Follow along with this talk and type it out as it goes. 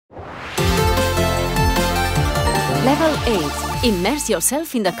8. Immerse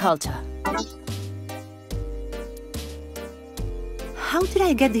yourself in the culture. How did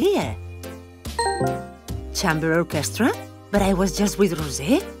I get here? Chamber orchestra? But I was just with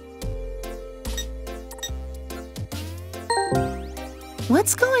Rosé?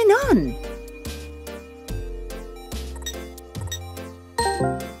 What's going on?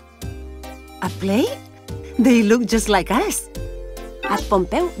 A play? They look just like us. At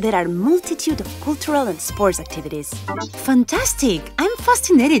Pompeu, there are a multitude of cultural and sports activities. Fantastic! I'm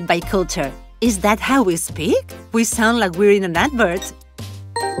fascinated by culture. Is that how we speak? We sound like we're in an advert.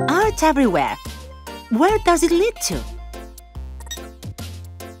 Art everywhere. Where does it lead to?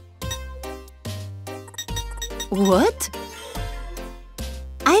 What?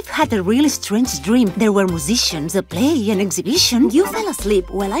 I've had a really strange dream. There were musicians, a play, an exhibition. You fell asleep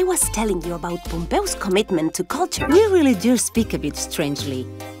while I was telling you about Pompeu's commitment to culture. You really do speak a bit strangely.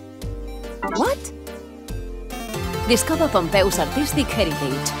 What? Discover Pompeu's artistic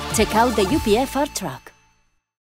heritage. Check out the UPF art track.